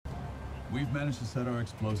We've managed to set our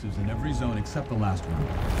explosives in every zone except the last one.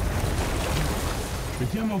 The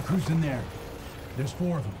demo crew's in there. There's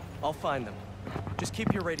 4 of them. I'll find them. Just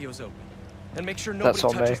keep your radios open. And make sure nobody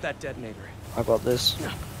touches that detonator. I got this.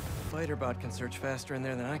 Spider-Bot can search faster in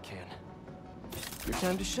there than I can. Your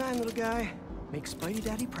time to shine, little guy. Make Spidey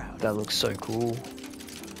Daddy proud. That looks so cool.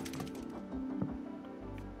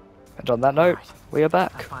 And on that note, we are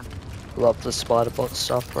back. Love the Spider-Bot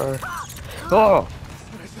stuff, bro. Oh!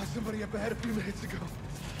 I saw somebody up ahead a few minutes ago.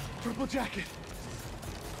 Purple jacket.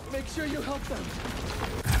 Make sure you help them.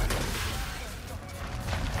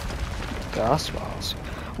 Gas mask.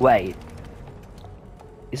 Wait.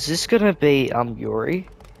 Is this gonna be Yuri?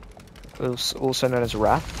 Also known as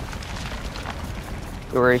Wrath?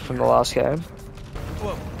 Yuri from the last game?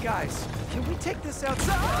 Whoa, guys, can we take this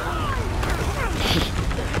outside?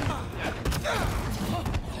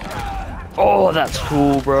 Oh, that's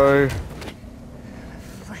cool, bro.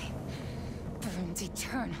 Flame burns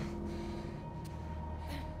eternal.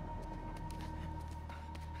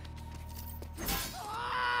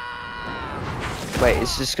 Wait,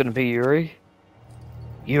 is this gonna be Yuri?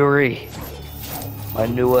 Yuri. I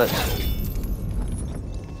knew it.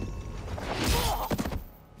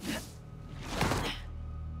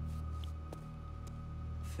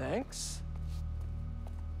 Thanks.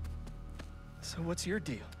 So what's your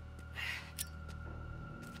deal?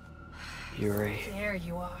 Yuri. There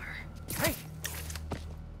you are. Hey!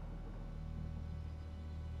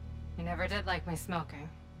 You never did like my smoking.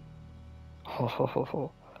 Ho ho ho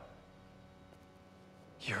ho.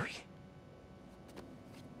 Yuri?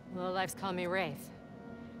 Lowlifes call me Wraith.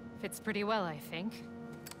 Fits pretty well, I think.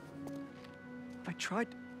 I tried...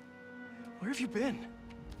 Where have you been?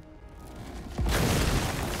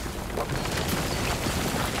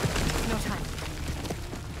 No time.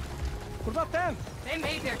 What about them? They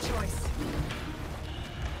made their choice.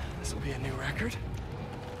 This will be a new record.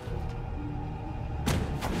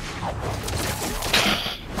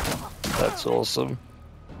 That's awesome.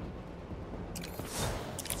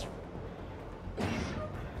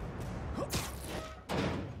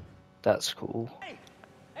 That's cool. Hey!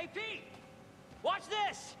 Hey, Pete! Watch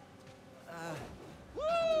this!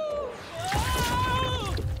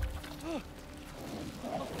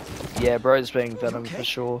 Yeah, bro's being Venom for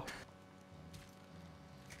sure.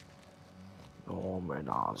 Norman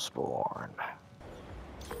Osborn.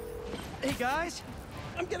 Hey, guys!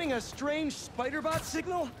 I'm getting a strange Spider-Bot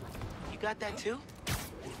signal. You got that too?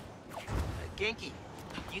 Genki,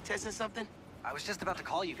 you testing something? I was just about to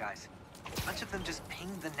call you guys. A bunch of them just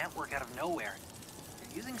pinged the network out of nowhere.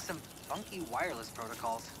 They're using some funky wireless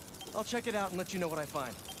protocols. I'll check it out and let you know what I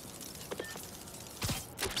find.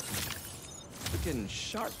 Looking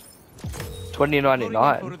sharp.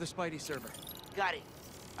 2099. Go to the Spidey server. Got it.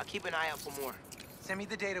 I'll keep an eye out for more. Send me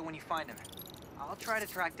the data when you find him. I'll try to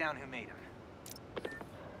track down who made him.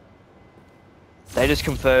 They just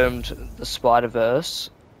confirmed the Spider-Verse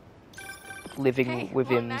living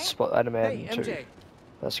within Spider-Man Hey, 2. MJ.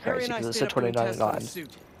 That's Harry crazy and I because it's stayed a up doing tests on 2099. the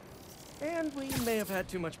suit. And we may have had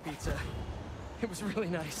too much pizza. It was really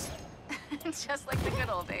nice. Just like the good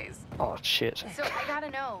old days. Oh shit. So I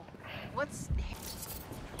gotta know, what's...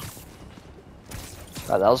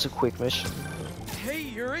 Right, that was a quick mission. Hey,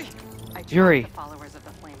 Yuri. I Yuri. the followers of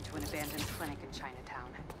the Flame to an abandoned clinic in Chinatown.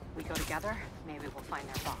 We go together, maybe we'll find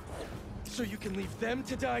their boss. So you can leave them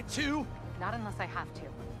to die too? Not unless I have to.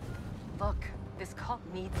 Look, this cult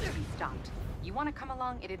needs to be stopped. You want to come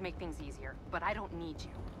along, it'd make things easier, but I don't need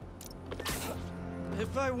you.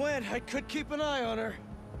 If I went, I could keep an eye on her.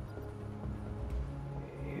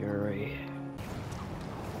 Yuri.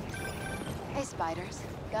 Hey, Spiders.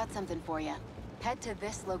 Got something for you. Head to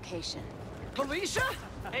this location. Felicia?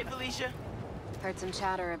 Hey, Felicia. Heard some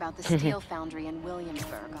chatter about the steel foundry in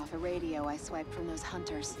Williamsburg off a radio I swiped from those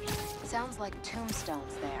hunters. Sounds like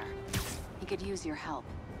Tombstone's there. He could use your help.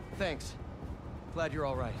 Thanks. Glad you're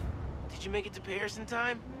all right. Did you make it to Paris in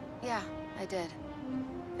time? Yeah, I did.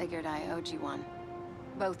 Figured I owed you one.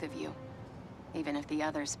 Both of you. Even if the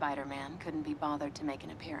other Spider-Man couldn't be bothered to make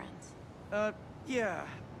an appearance. Yeah.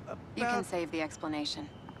 You can save the explanation.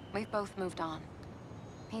 We've both moved on.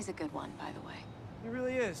 He's a good one, by the way. He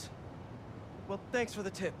really is. Well, thanks for the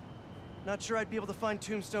tip. Not sure I'd be able to find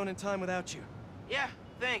Tombstone in time without you. Yeah,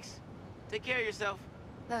 thanks. Take care of yourself.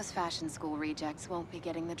 Those fashion school rejects won't be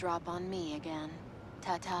getting the drop on me again.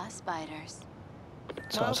 Ta-ta, Spiders.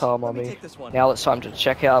 Ta-ta, mommy. Now it's time to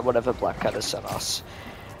check out whatever Black Cat has sent us.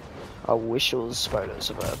 I wish it was photos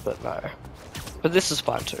of her, but no. But this is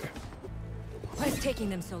fine too. What's taking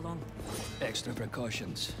them so long? Extra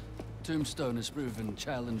precautions. Tombstone has proven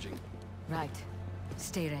challenging. Right.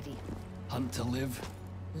 Stay ready. Hunt to live.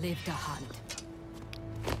 Live to hunt.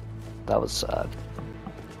 That was sad.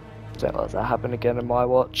 Don't let that happen again in my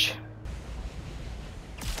watch.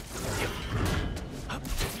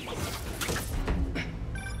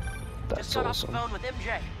 That's Just got off the awesome. phone with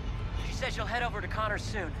MJ. She says she'll head over to Connor's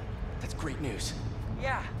soon. That's great news.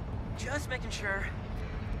 Yeah, just making sure.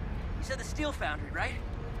 You said the steel foundry, right?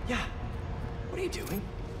 Yeah. What are you doing?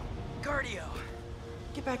 Cardio.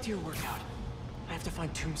 Get back to your workout. I have to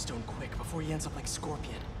find Tombstone quick before he ends up like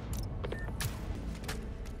Scorpion.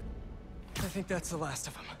 I think that's the last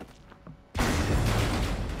of them.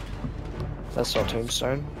 That's not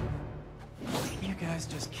Tombstone. You guys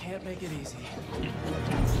just can't make it easy.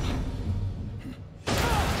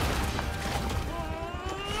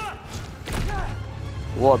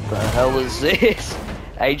 What the hell is this?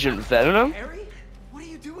 Agent Venom? Harry? What are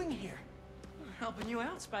you doing here? Helping you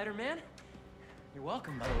out, Spider-Man. You're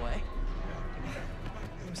welcome, by the way.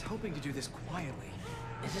 I was hoping to do this quietly.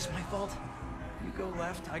 Is this my fault? You go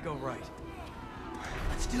left, I go right.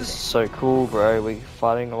 Let's do This is this. so cool, bro. We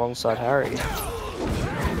fighting alongside Harry.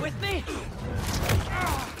 With me?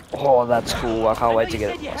 Oh, that's cool. I can't wait to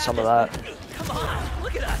get some of that. Come on,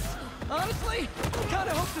 look at us. Honestly, I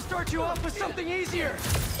kinda hope to start you off with something easier.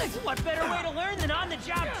 What better way to learn than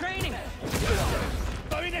on-the-job training?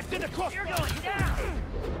 You're going down.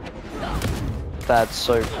 That's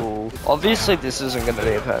so cool. Obviously, this isn't going to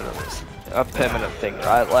be a permanent thing,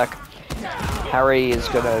 right? Like, Harry is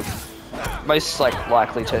going to most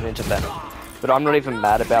likely turn into Venom. But I'm not even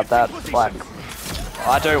mad about that. Like,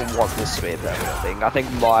 I don't want this to be a permanent thing. I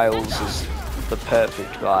think Miles is the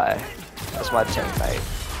perfect guy as my teammate.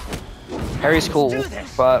 Harry's cool,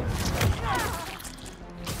 but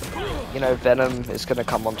you know, Venom is going to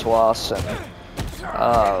come onto us, and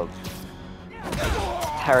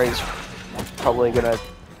Harry's probably going to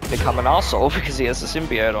become an arsehole because he has a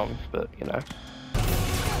symbiote on, but you know.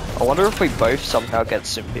 I wonder if we both somehow get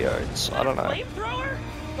symbiotes, I don't know.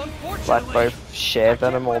 Like both share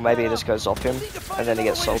Venom, or maybe it just goes off him, and then he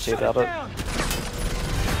gets salty about it. I'm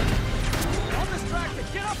distracted.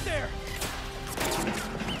 Get up there.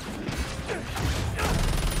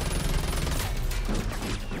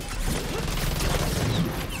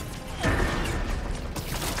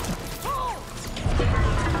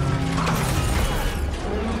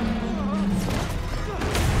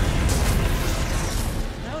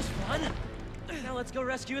 That was fun. Now let's go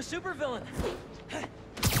rescue a supervillain.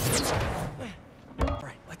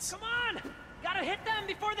 Right, let's... Come on! Gotta hit them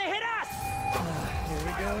before they hit us! Here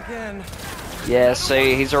we go again. Yeah,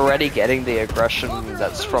 see, he's already getting the aggression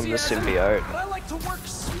that's from the symbiote. But I like to work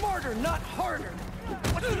smarter, not harder.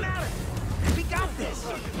 What's the matter? We got this!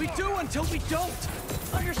 We do until we don't.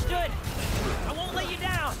 Understood. I won't let you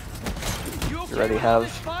down. You okay already with all have.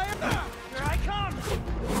 this fire? Here I come!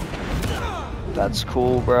 That's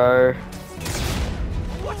cool, bro.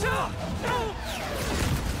 Watch out! No!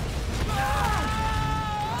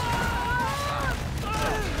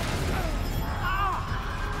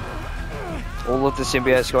 All of the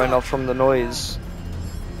symbiotes going off from the noise.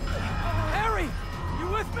 Harry, you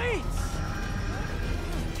with me?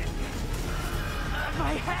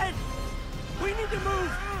 My head! We need to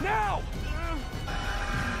move now.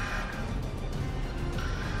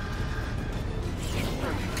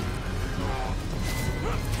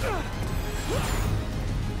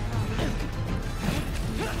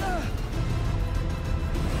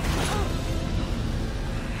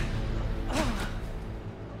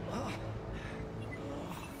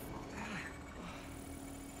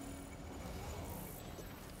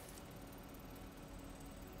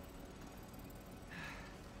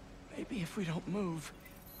 Maybe if we don't move,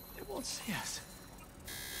 it won't see us.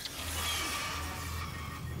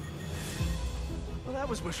 Well, that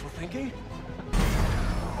was wishful thinking.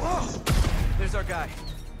 Whoa! There's our guy.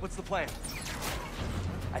 What's the plan?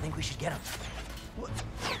 I think we should get him. What?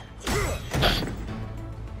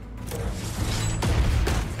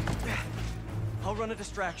 I'll run a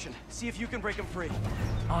distraction. See if you can break him free.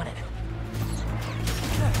 On it.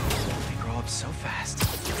 They grow up so fast.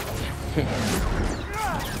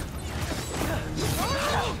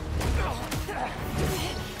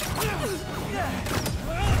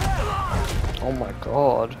 Oh my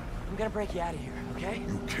god. I'm gonna break you out of here, okay?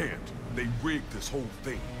 You can't. They rigged this whole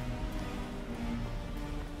thing.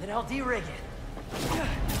 Then I'll de-rig it.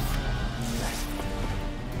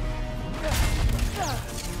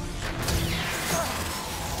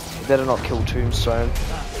 You better not kill Tombstone.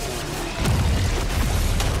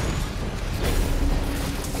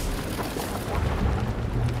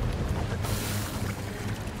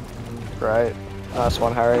 Right. Nice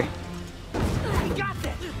one, Harry. We got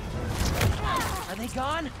this! Are they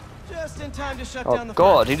gone? Just in time to shut Oh down the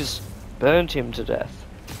god, fire. he just burned him to death.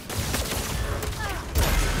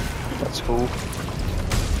 That's cool.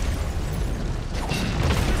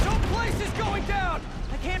 This whole place is going down!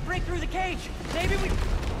 I can't break through the cage. Maybe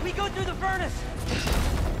we go through the furnace.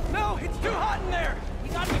 No, it's too hot in there!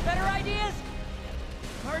 You got any better ideas?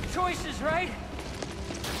 Hard choices, right?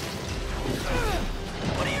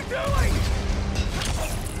 What are you doing?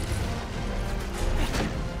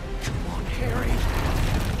 Come on, Harry.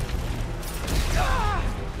 Ah!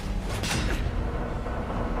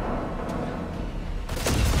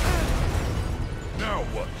 Now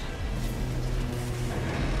what?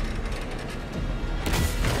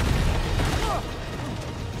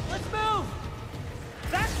 Let's move!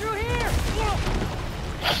 Back through here!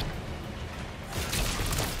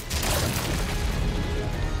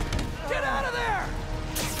 Get out of there!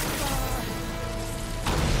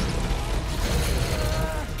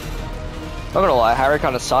 Not gonna lie, Harry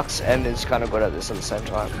kind of sucks and is kind of good at this at the same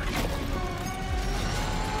time.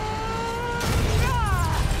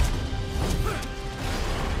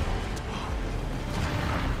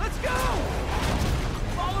 Let's go!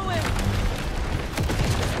 Follow him!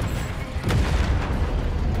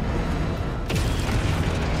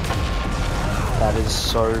 That is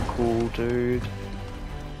so cool, dude.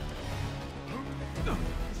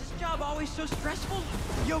 Is this job always so stressful?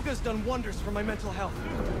 Yoga's done wonders for my mental health.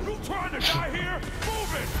 You trying to die here?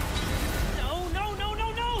 Move it! No, no, no,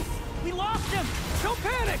 no, no! We lost him! Don't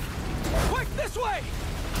panic! Quick, this way!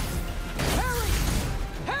 Harry!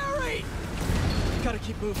 Harry! Gotta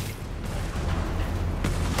keep moving.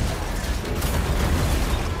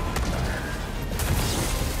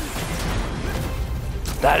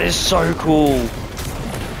 That is so cool.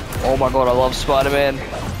 Oh my god, I love Spider-Man.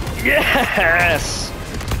 Yes!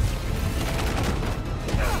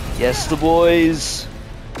 Yes, the boys.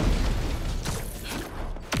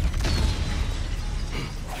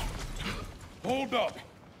 Hold up!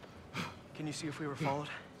 Can you see if we were followed?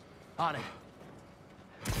 On it.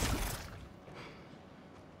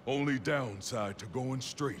 Only downside to going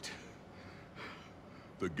straight.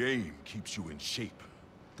 The game keeps you in shape.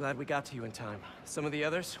 Glad we got to you in time. Some of the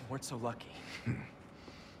others weren't so lucky.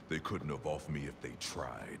 They couldn't have off me if they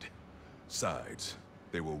tried. Besides,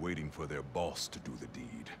 they were waiting for their boss to do the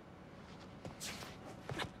deed.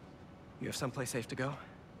 You have someplace safe to go?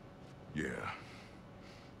 Yeah.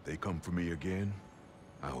 They come for me again,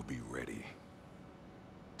 I'll be ready.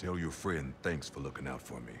 Tell your friend thanks for looking out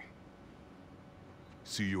for me.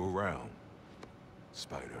 See you around,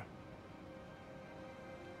 Spider.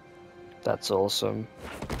 That's awesome.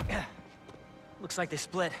 Looks like they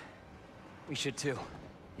split. We should too.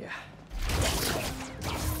 Yeah.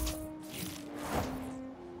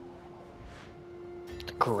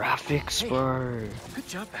 The graphics, bro. Good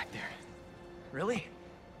job back there. Really?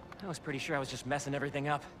 I was pretty sure I was just messing everything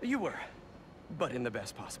up. You were. But in the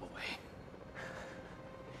best possible way.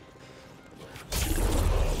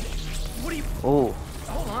 What are you... Oh.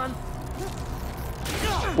 Hold on.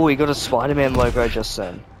 Oh, he got a Spider-Man logo just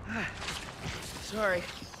then. Sorry.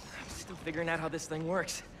 I'm still figuring out how this thing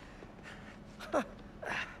works.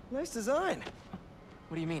 Nice design.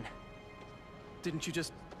 What do you mean? Didn't you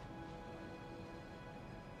just...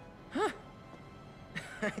 Huh?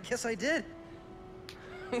 I guess I did.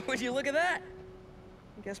 Would you look at that?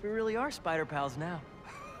 I guess we really are spider pals now.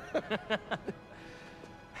 I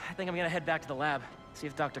think I'm gonna head back to the lab, see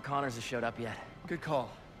if Dr. Connors has showed up yet. Good call.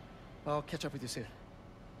 I'll catch up with you soon.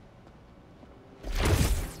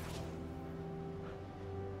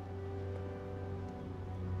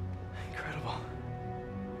 Incredible.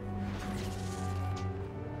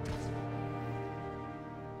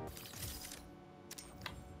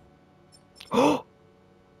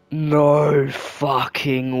 No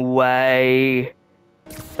fucking way.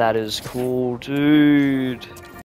 That is cool, dude.